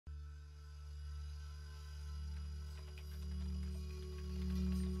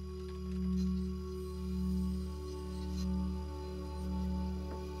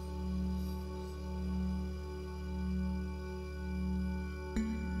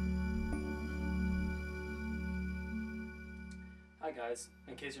Hi guys,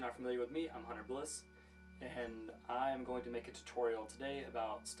 in case you're not familiar with me, I'm Bliss, and I'm going to make a tutorial today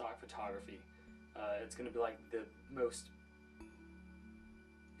about stock photography. It's going to be like the most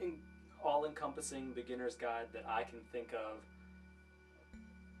all-encompassing beginner's guide that I can think of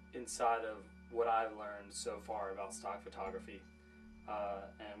inside of what I've learned so far about stock photography.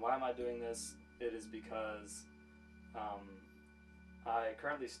 And why am I doing this? It is because I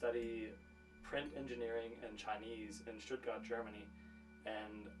currently study print engineering and Chinese in Stuttgart, Germany,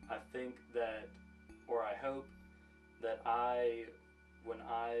 and I think that, or I hope that when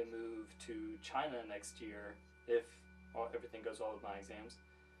I move to China next year, if everything goes well with my exams,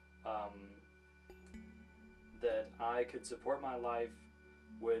 that I could support my life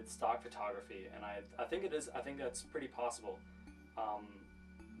with stock photography, and I think it is. I think that's pretty possible,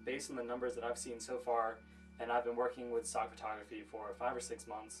 based on the numbers that I've seen so far, and I've been working with stock photography for 5 or 6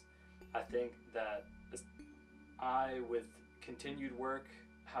 months. I think that with continued work,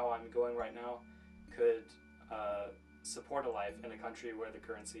 how I'm going right now, could support a life in a country where the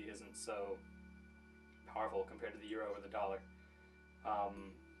currency isn't so powerful compared to the euro or the dollar.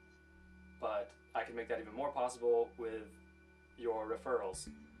 But I can make that even more possible with your referrals.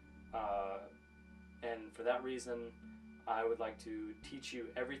 And for that reason, I would like to teach you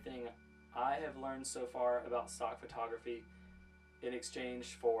everything I have learned so far about stock photography in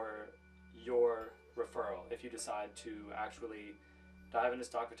exchange for your referral, if you decide to actually dive into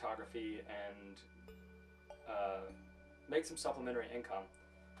stock photography and make some supplementary income.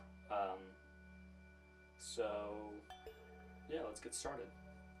 So yeah, let's get started.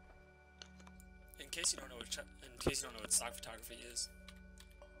 In case you don't know what stock photography is,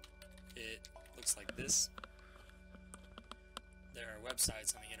 it looks like this. There are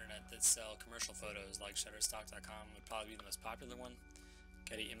websites on the internet that sell commercial photos, like Shutterstock.com would probably be the most popular one.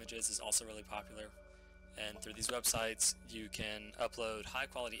 Getty Images is also really popular, and through these websites you can upload high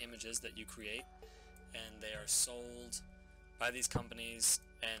quality images that you create, and they are sold by these companies,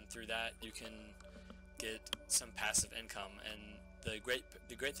 and through that you can get some passive income. And the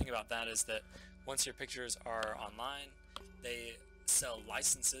great thing about that is that once your pictures are online, they sell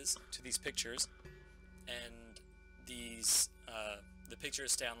licenses to these pictures, and these the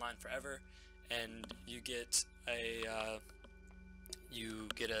pictures stay online forever, and you get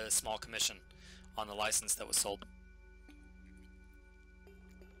a small commission on the license that was sold.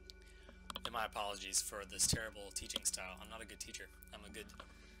 And my apologies for this terrible teaching style. I'm not a good teacher. I'm a good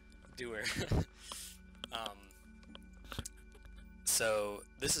doer. So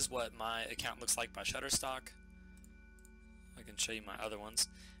this is what my account looks like by Shutterstock. I can show you my other ones.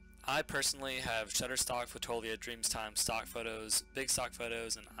 I personally have Shutterstock, Fotolia, Dreamstime, Stock Photos, Big Stock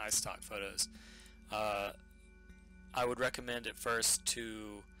Photos, and iStock Photos. I would recommend at first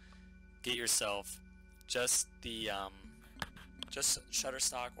to get yourself just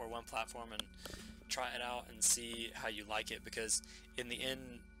Shutterstock or one platform and try it out and see how you like it, because in the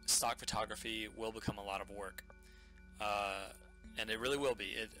end, stock photography will become a lot of work, and it really will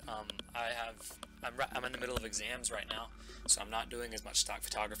be. I'm in the middle of exams right now, so I'm not doing as much stock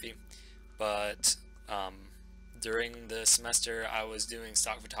photography, but during the semester I was doing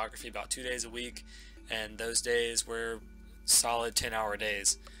stock photography about 2 days a week, and those days were solid 10-hour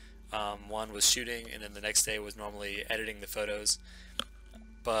days. One was shooting, and then the next day was normally editing the photos,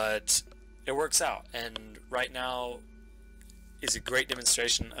 but it works out. And right now is a great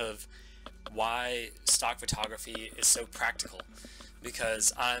demonstration of why stock photography is so practical,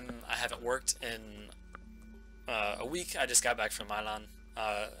 because I haven't worked in a week. I just got back from Milan.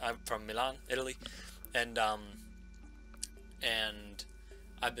 I'm from Milan, Italy, and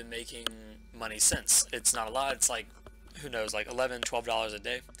I've been making money since. It's not a lot. It's like, who knows, like $11, $12 a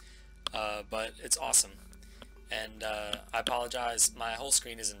day, but it's awesome. And I apologize, my whole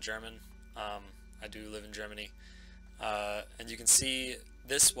screen is in German. I do live in Germany, and you can see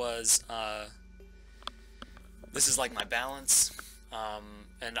this is like my balance,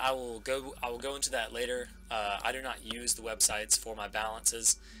 and I will go into that later. I do not use the websites for my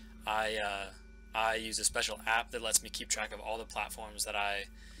balances. I use a special app that lets me keep track of all the platforms that I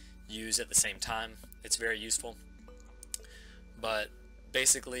use at the same time. It's very useful. But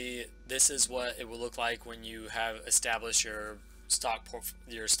basically, this is what it will look like when you have established your stock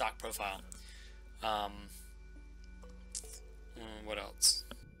profile. What else?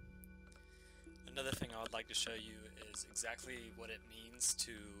 Another thing I would like to show you is exactly what it means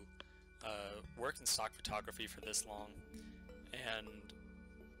to work in stock photography for this long. And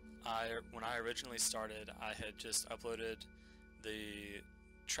when I originally started, I had just uploaded the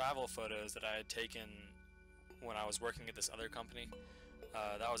travel photos that I had taken when I was working at this other company.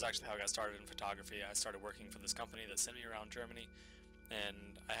 That was actually how I got started in photography. I started working for this company that sent me around Germany, and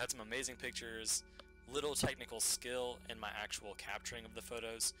I had some amazing pictures, little technical skill in my actual capturing of the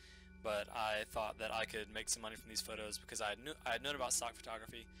photos, but I thought that I could make some money from these photos because I had known about stock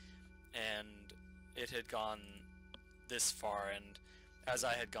photography, and it had gone this far. And as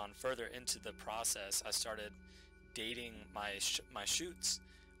I had gone further into the process, I started dating my shoots,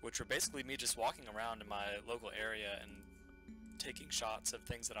 which were basically me just walking around in my local area and taking shots of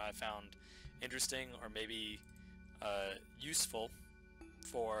things that I found interesting or maybe useful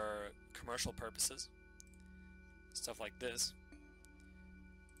for commercial purposes, stuff like this.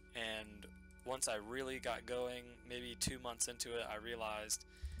 And once I really got going, maybe 2 months into it, I realized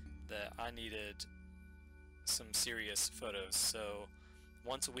that I needed some serious photos. So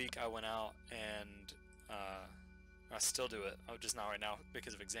once a week I went out and I still do it, just not right now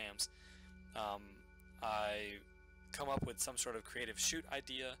because of exams. I come up with some sort of creative shoot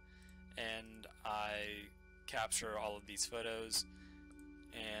idea, and I capture all of these photos,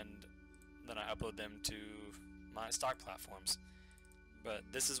 and then I upload them to my stock platforms. But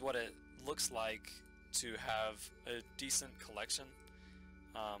this is what it looks like to have a decent collection.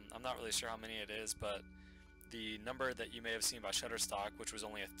 I'm not really sure how many it is, but the number that you may have seen by Shutterstock, which was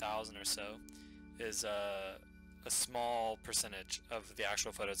only 1,000 or so, is a small percentage of the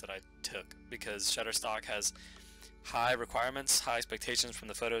actual photos that I took, because Shutterstock has high requirements, high expectations from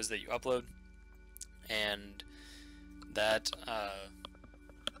the photos that you upload, and that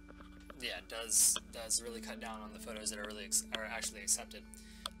does really cut down on the photos that are actually accepted.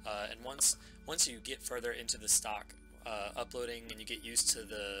 And once you get further into the stock uploading and you get used to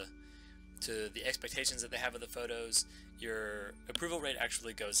the expectations that they have of the photos, your approval rate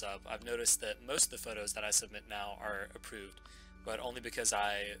actually goes up. I've noticed that most of the photos that I submit now are approved, but only because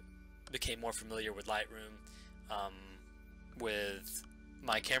I became more familiar with Lightroom, with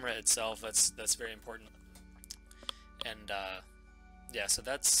my camera itself. That's very important. And yeah, so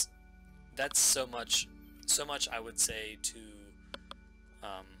that's so much I would say to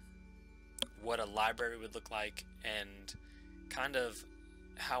what a library would look like, and kind of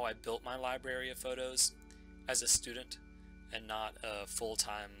how I built my library of photos as a student and not a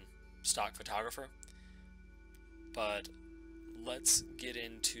full-time stock photographer. But let's get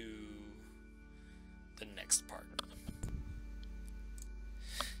into the next part.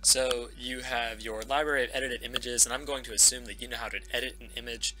 So you have your library of edited images, and I'm going to assume that you know how to edit an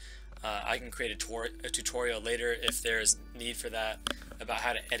image. I can create a tutorial later if there's need for that, about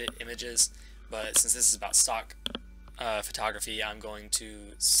how to edit images, but since this is about stock photography, I'm going to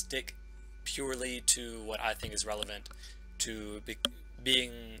stick purely to what I think is relevant to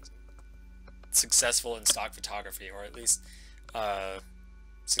being successful in stock photography, or at least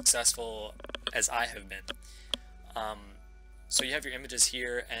successful as I have been. So you have your images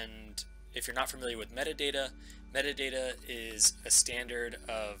here, and if you're not familiar with metadata, metadata is a standard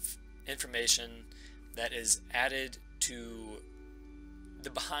of information that is added to the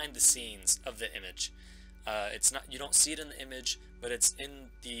behind the scenes of the image. It's not, you don't see it in the image, but it's in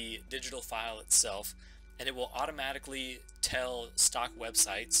the digital file itself, and it will automatically tell stock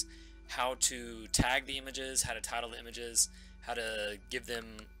websites how to tag the images, how to title the images, how to give them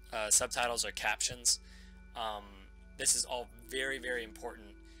subtitles or captions. This is all very, very important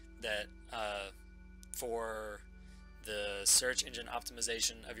that for the search engine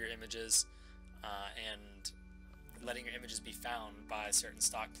optimization of your images and letting your images be found by certain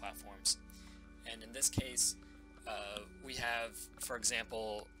stock platforms. And in this case, we have, for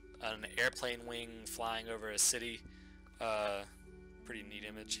example, an airplane wing flying over a city. Pretty neat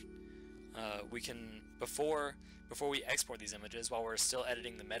image. We can, before we export these images, while we're still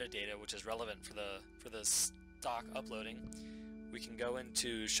editing the metadata, which is relevant for the stock uploading, we can go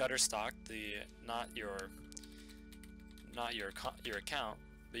into Shutterstock, not your account,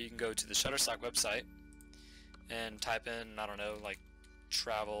 but you can go to the Shutterstock website and type in, I don't know, like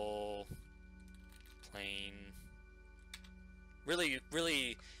travel plane,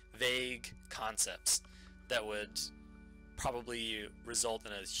 really vague concepts that would probably result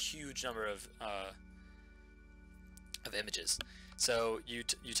in a huge number of images. So you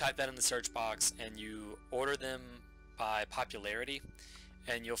type that in the search box and you order them by popularity,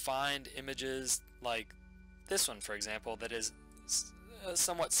 and you'll find images like this one, for example, that is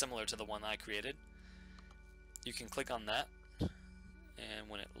somewhat similar to the one I created. You can click on that, and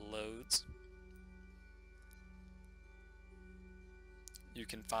when it loads, you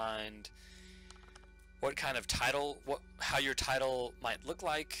can find what kind of title, how your title might look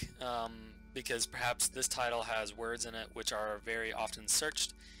like, because perhaps this title has words in it which are very often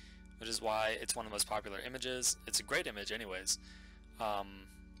searched, which is why it's one of the most popular images. It's a great image anyways.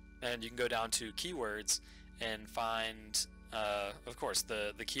 And you can go down to keywords and find of course,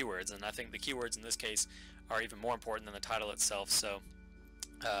 the keywords, and I think the keywords in this case are even more important than the title itself. So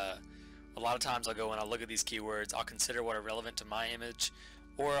a lot of times I'll go and I'll look at these keywords, I'll consider what are relevant to my image,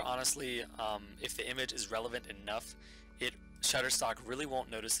 or honestly, if the image is relevant enough, Shutterstock really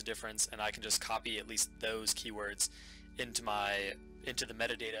won't notice the difference, and I can just copy at least those keywords into the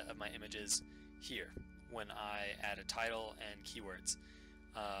metadata of my images here when I add a title and keywords.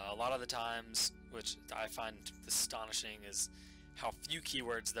 A lot of the times, which I find astonishing, is how few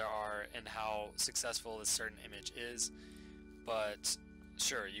keywords there are and how successful a certain image is. But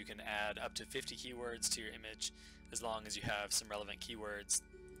sure, you can add up to 50 keywords to your image as long as you have some relevant keywords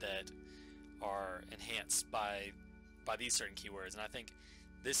that are enhanced by these certain keywords. And I think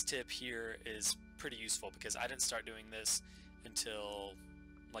this tip here is pretty useful because I didn't start doing this until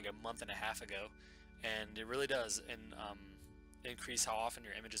like a month and a half ago, and it really does increase how often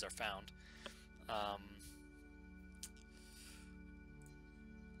your images are found.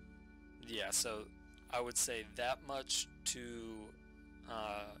 Yeah, so I would say that much to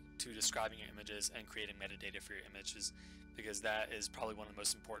describing your images and creating metadata for your images, because that is probably one of the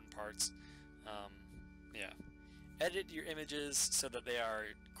most important parts. Yeah. Edit your images so that they are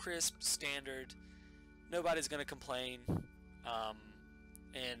crisp, standard. Nobody's going to complain,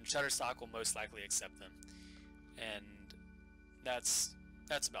 and Shutterstock will most likely accept them. And that's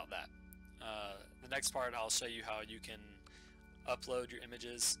about that. The next part, I'll show you how you can upload your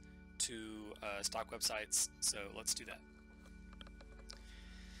images to stock websites. So let's do that.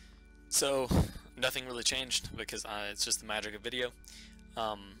 So nothing really changed because it's just the magic of video.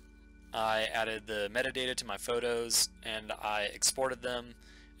 I added the metadata to my photos and I exported them.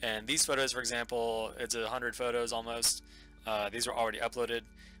 And these photos, for example, it's 100 photos almost. These are already uploaded.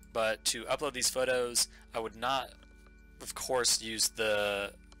 But to upload these photos, I would not, of course, use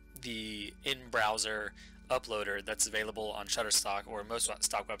the in-browser uploader that's available on Shutterstock or most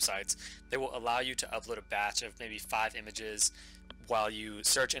stock websites. They will allow you to upload a batch of maybe 5 images while you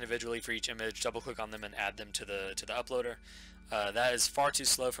search individually for each image, double-click on them, and add them to the uploader. That is far too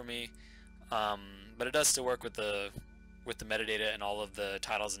slow for me, but it does still work with the metadata, and all of the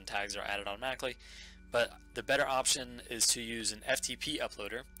titles and tags are added automatically. But the better option is to use an FTP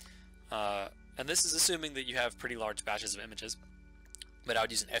uploader, and this is assuming that you have pretty large batches of images. But I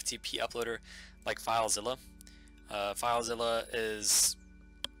would use an FTP uploader like FileZilla. FileZilla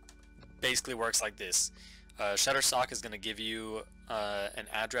basically works like this. Shutterstock is going to give you an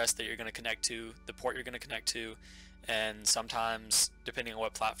address that you're going to connect to, the port you're going to connect to, and sometimes, depending on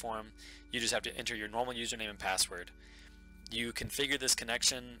what platform, you just have to enter your normal username and password. You configure this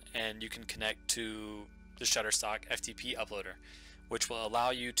connection and you can connect to the Shutterstock FTP uploader, which will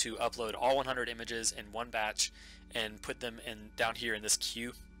allow you to upload all 100 images in one batch and put them down here in this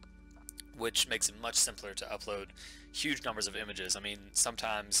queue, which makes it much simpler to upload huge numbers of images. I mean,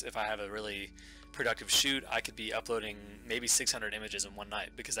 sometimes if I have a really productive shoot, I could be uploading maybe 600 images in one night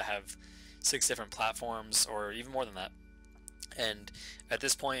because I have 6 different platforms, or even more than that. And at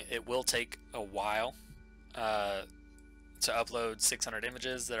this point, it will take a while to upload 600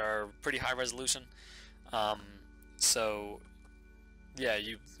 images that are pretty high resolution. So yeah,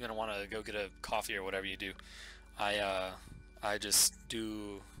 you're gonna want to go get a coffee or whatever you do. I just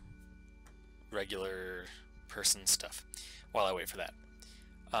do regular person stuff while I wait for that.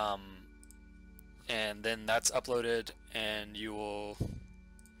 And then that's uploaded, and you will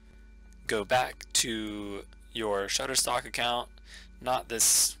go back to your Shutterstock account, not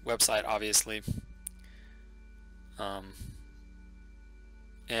this website obviously,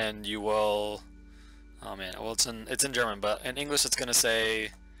 and you will, oh man, well it's in German, but in English it's gonna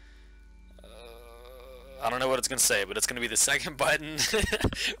say, I don't know what it's gonna say, but it's gonna be the second button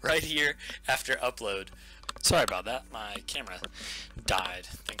right here after upload. Sorry about that, my camera died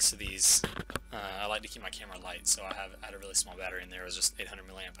thanks to these. I like to keep my camera light, so I had a really small battery in there. It was just 800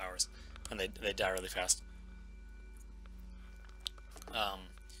 milliamp hours, and they die really fast.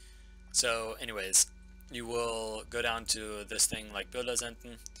 So anyways, you will go down to this thing like Bilder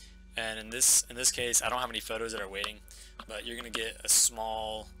senden, and in this case, I don't have any photos that are waiting, but you're gonna get a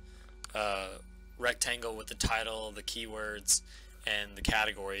small rectangle with the title, the keywords, and the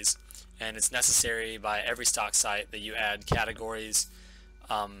categories. And it's necessary by every stock site that you add categories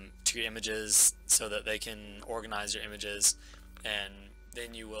to your images so that they can organize your images, and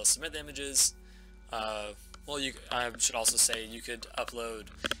then you will submit the images. Well, I should also say you could upload,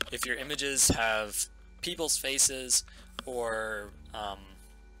 if your images have people's faces or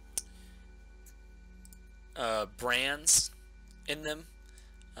brands in them.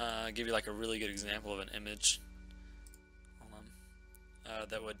 I'll give you like a really good example of an image. Hold on.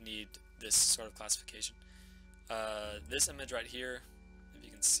 That would need this sort of classification. This image right here, if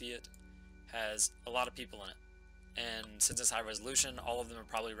you can see it, has a lot of people in it. And since it's high resolution, all of them are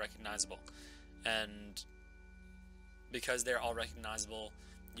probably recognizable. And because they're all recognizable,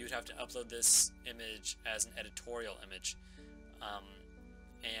 you would have to upload this image as an editorial image.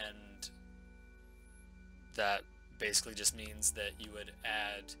 And that basically just means that you would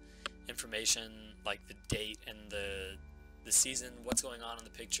add information like the date and the season, what's going on in the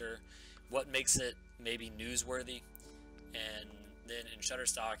picture, what makes it maybe newsworthy, and then in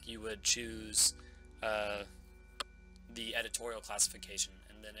Shutterstock you would choose the editorial classification,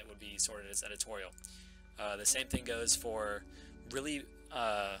 and then it would be sorted as editorial. The same thing goes for really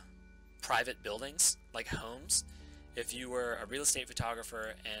private buildings like homes. If you were a real estate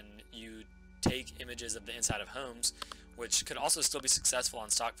photographer and you take images of the inside of homes, which could also still be successful on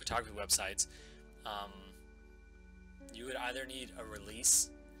stock photography websites, you would either need a release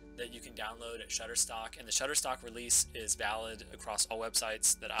that you can download at Shutterstock, and the Shutterstock release is valid across all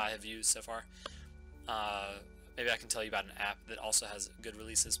websites that I have used so far. Maybe I can tell you about an app that also has good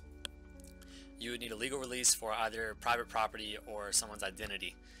releases. You would need a legal release for either private property or someone's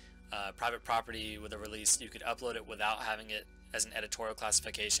identity. Private property with a release, you could upload it without having it as an editorial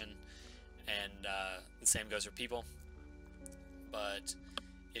classification, and the same goes for people. But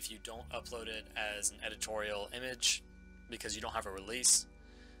if you don't upload it as an editorial image because you don't have a release,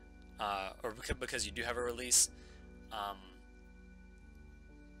 or because you do have a release,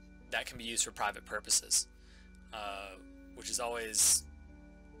 that can be used for private purposes, which is always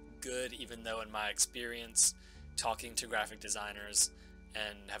good, even though in my experience talking to graphic designers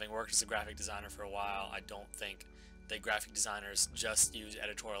and having worked as a graphic designer for a while, I don't think that graphic designers just use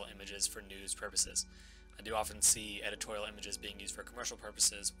editorial images for news purposes. I do often see editorial images being used for commercial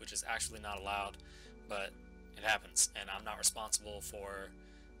purposes, which is actually not allowed, but it happens, and I'm not responsible for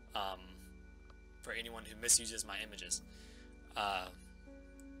anyone who misuses my images.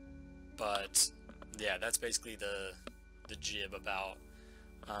 But yeah, that's basically the jib about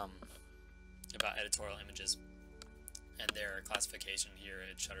editorial images and their classification here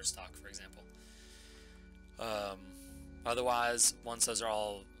at Shutterstock, for example. Otherwise, once those are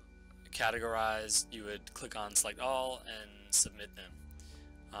all categorized, you would click on select all and submit them.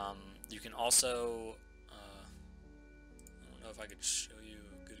 You can also, I don't know if I could show you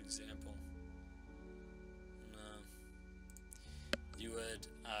a good example. No.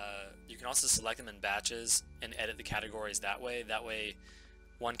 You can also select them in batches and edit the categories that way. That way,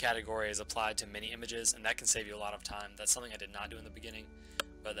 one category is applied to many images, and that can save you a lot of time. That's something I did not do in the beginning,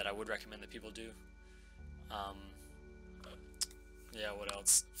 but that I would recommend that people do. Yeah, what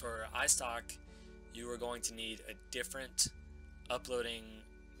else? For iStock, you are going to need a different uploading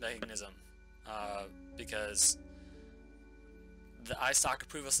mechanism, because the iStock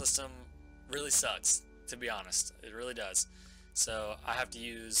approval system really sucks, to be honest. It really does. So I have to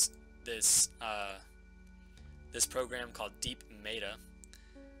use this this program called Deep Meta,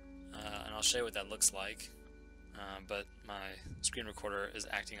 and I'll show you what that looks like. But my screen recorder is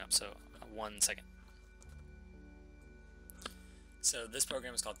acting up, so 1 second. So this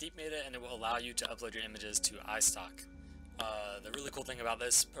program is called Deep Meta, and it will allow you to upload your images to iStock. The really cool thing about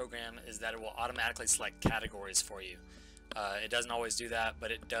this program is that it will automatically select categories for you. It doesn't always do that,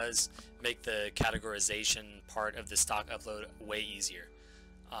 but it does make the categorization part of the stock upload way easier.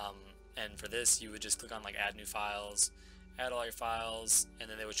 And for this, you would just click on like add new files, add all your files, and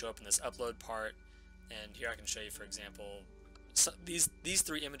then they would show up in this upload part. And here I can show you, for example, so these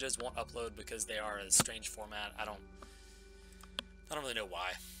three images won't upload because they are a strange format. I don't really know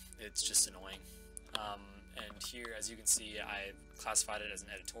why. It's just annoying. And here, as you can see, I classified it as an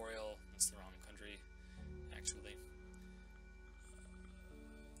editorial. It's the wrong country, actually.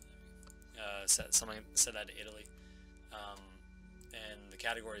 Someone said that to Italy. And the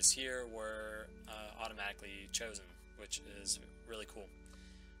categories here were automatically chosen, which is really cool.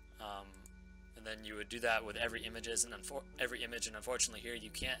 And then you would do that with every image, and unfortunately here you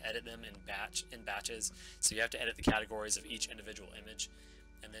can't edit them in batches, so you have to edit the categories of each individual image,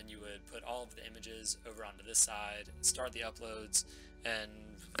 and then you would put all of the images over onto this side, start the uploads, and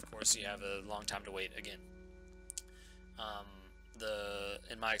of course you have a long time to wait again.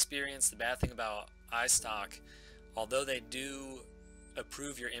 In my experience, the bad thing about iStock, although they do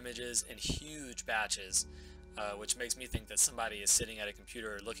approve your images in huge batches, which makes me think that somebody is sitting at a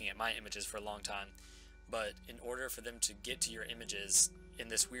computer looking at my images for a long time, but in order for them to get to your images in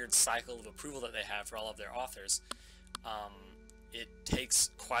this weird cycle of approval that they have for all of their authors, it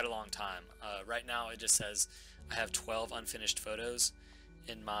takes quite a long time. Right now it just says I have 12 unfinished photos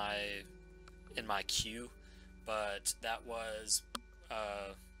in my queue, but that was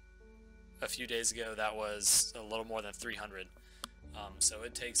a few days ago that was a little more than 300. So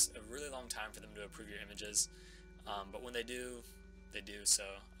it takes a really long time for them to approve your images, but when they do, so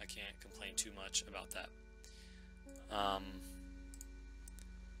I can't complain too much about that.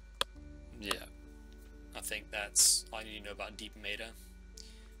 Yeah, I think that's all you need to know about deep meta.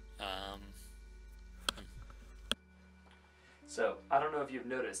 So, I don't know if you've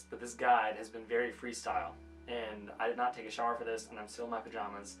noticed, but this guide has been very freestyle. And I did not take a shower for this, and I'm still in my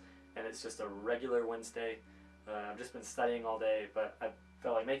pajamas. And it's just a regular Wednesday. I've just been studying all day, but I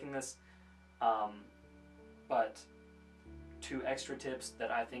felt like making this. But 2 extra tips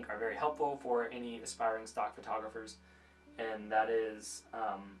that I think are very helpful for any aspiring stock photographers. And that is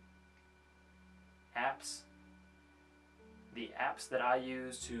apps. The apps that I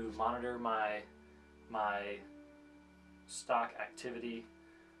use to monitor my stock activity.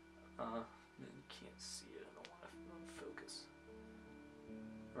 You can't see it. I don't want to focus.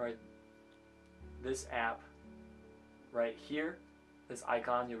 Right. This app right here, this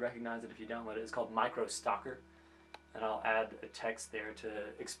icon, you'll recognize it if you download it. It's called Micro Stalker, and I'll add a text there to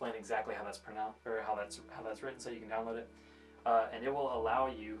explain exactly how that's pronounced or how that's written, so you can download it. And it will allow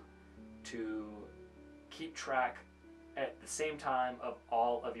you to keep track at the same time of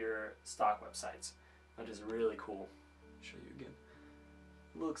all of your stock websites, which is really cool. I'll show you again.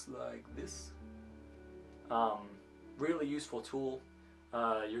 Looks like this. Really useful tool.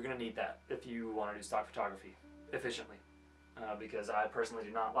 You're going to need that if you want to do stock photography efficiently, because I personally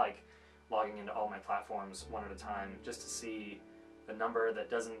do not like logging into all my platforms one at a time just to see the number that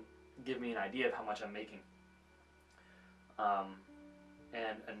doesn't give me an idea of how much I'm making.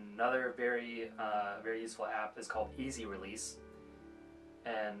 And another very useful app is called Easy Release.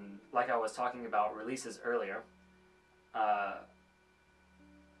 And like I was talking about releases earlier,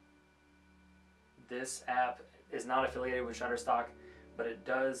 this app is not affiliated with Shutterstock, but it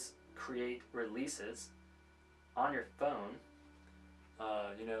does create releases on your phone.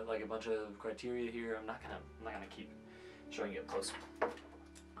 You know, like a bunch of criteria here. I'm not gonna keep showing you up close.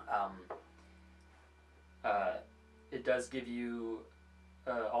 It does give you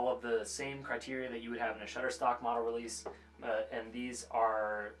all of the same criteria that you would have in a Shutterstock model release, and these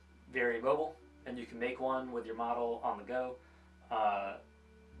are very mobile, and you can make one with your model on the go,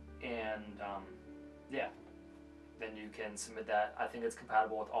 yeah, then you can submit that. I think it's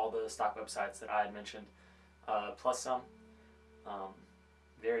compatible with all the stock websites that I had mentioned, plus some.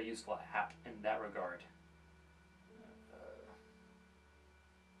 Very useful app in that regard.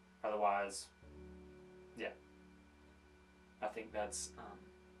 Otherwise, yeah, I think that's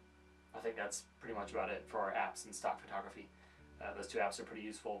pretty much about it for our apps in stock photography. Those 2 apps are pretty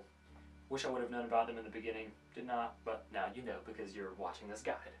useful. Wish I would have known about them in the beginning. Did not, but now you know because you're watching this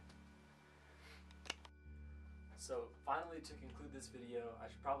guide. So finally, to conclude this video, I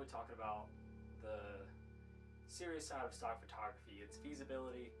should probably talk about the serious side of stock photography, its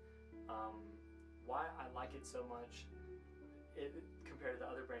feasibility, why I like it so much compared to the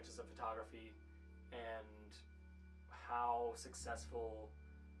other branches of photography, and how successful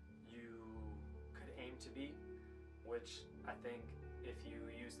you could aim to be, which I think if you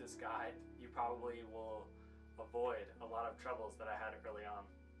use this guide, you probably will avoid a lot of troubles that I had early on,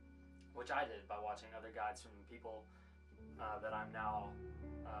 which I did by watching other guides from people that I'm now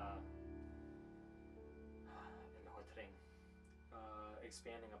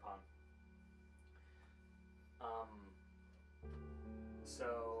expanding upon.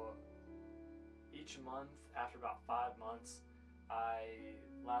 So each month, after about 5 months,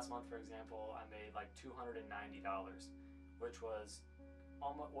 last month for example, I made like $290, which was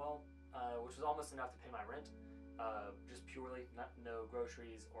almost enough to pay my rent, just purely, no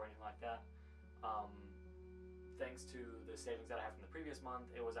groceries or anything like that. Thanks to the savings that I had from the previous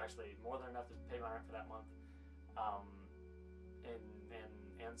month, it was actually more than enough to pay my rent for that month,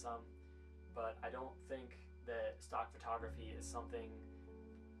 and some. But I don't think that stock photography is something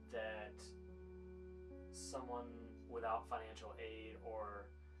that someone without financial aid or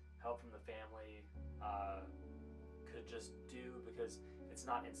help from the family could just do, because it's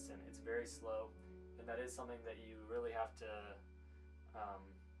not instant, it's very slow, and that is something that you really have to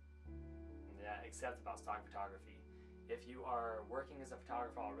accept about stock photography. If you are working as a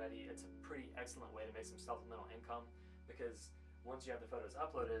photographer already, it's a pretty excellent way to make some supplemental income, because once you have the photos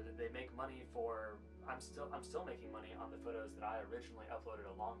uploaded, they make money for, I'm still making money on the photos that I originally uploaded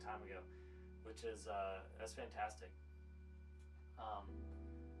a long time ago, which is that's fantastic.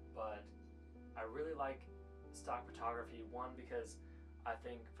 But I really like stock photography, one, because I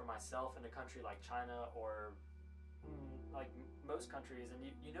think for myself in a country like China, or like most countries, and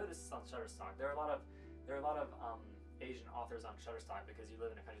you notice this on Shutterstock, there are a lot of Asian authors on Shutterstock because you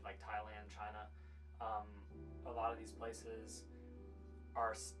live in a country like Thailand, China. A lot of these places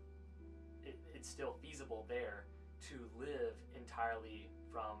are, it's still feasible there to live entirely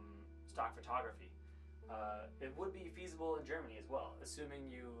from stock photography. It would be feasible in Germany as well,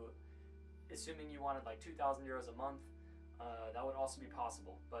 assuming you wanted like 2,000 euros a month. That would also be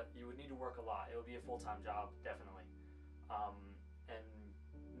possible, but you would need to work a lot. It would be a full-time job, definitely, and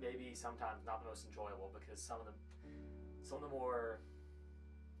maybe sometimes not the most enjoyable, because some of the more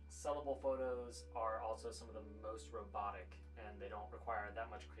sellable photos are also some of the most robotic, and they don't require that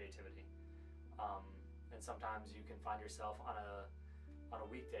much creativity. And sometimes you can find yourself on a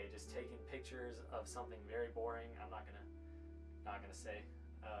weekday just taking pictures of something very boring. I'm not gonna say,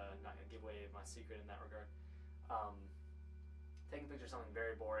 not gonna give away my secret in that regard. Taking pictures of something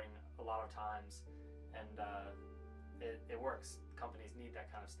very boring a lot of times, and it works. Companies need that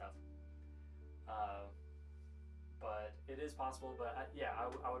kind of stuff. But it is possible. But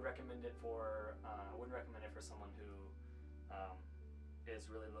I would recommend it for. I wouldn't recommend it for someone who is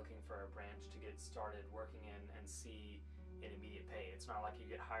really looking for a branch to get started working in and see an immediate pay. It's not like you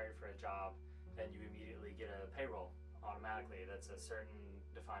get hired for a job and you immediately get a payroll automatically. That's a certain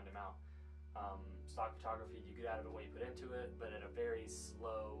defined amount. Stock photography, you get out of it what you put into it, but at a very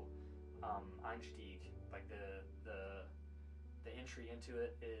slow Einstieg. Like the entry into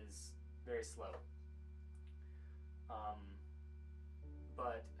it is very slow.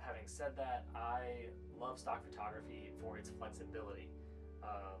 But having said that, I love stock photography for its flexibility.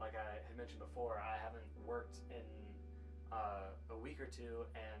 Like I had mentioned before, I haven't worked in a week or two,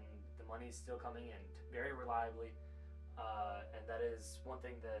 and the money's still coming in very reliably. And that is one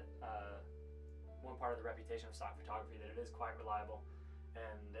thing that one part of the reputation of stock photography, that it is quite reliable,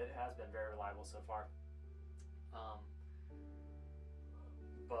 and it has been very reliable so far.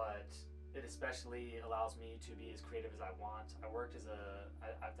 But it especially allows me to be as creative as I want.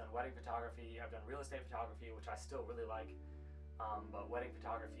 I've done wedding photography, I've done real estate photography, which I still really like, but wedding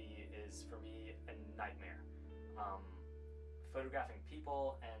photography is for me a nightmare. Photographing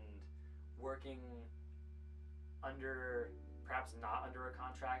people and working perhaps not under a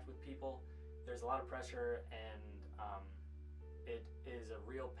contract with people, there's a lot of pressure, and it is a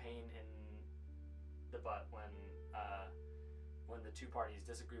real pain in the butt when the two parties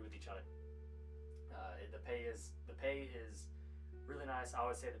disagree with each other. The pay is really nice. I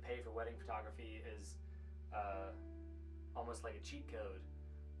always say the pay for wedding photography is almost like a cheat code,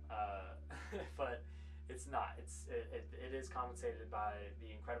 but it's not. It is compensated by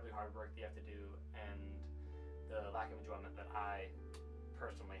the incredibly hard work that you have to do and the lack of enjoyment that I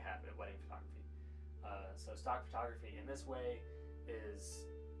personally have at wedding photography. So stock photography in this way is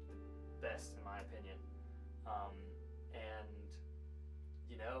the best in my opinion. And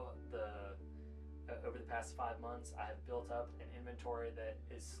over the past 5 months, I have built up an inventory that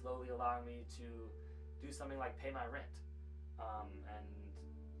is slowly allowing me to do something like pay my rent, and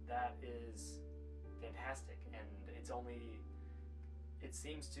that is fantastic. And it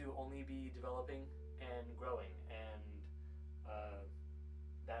seems to only be developing and growing, and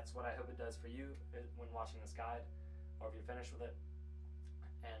that's what I hope it does for you when watching this guide, or if you're finished with it.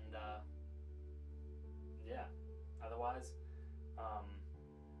 And otherwise,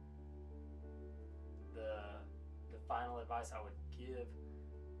 the final advice I would give: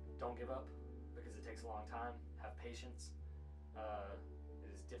 don't give up, because it takes a long time. Have patience.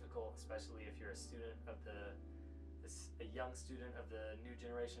 It is difficult, especially if you're a young student of the new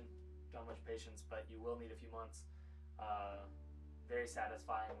generation. Don't have much patience, but you will need a few months. Very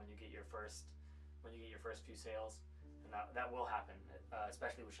satisfying when you get your first few sales, and that will happen,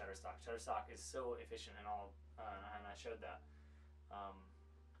 especially with Shutterstock. Shutterstock is so efficient and all, and I showed that.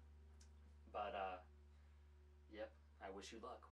 Yep, I wish you luck.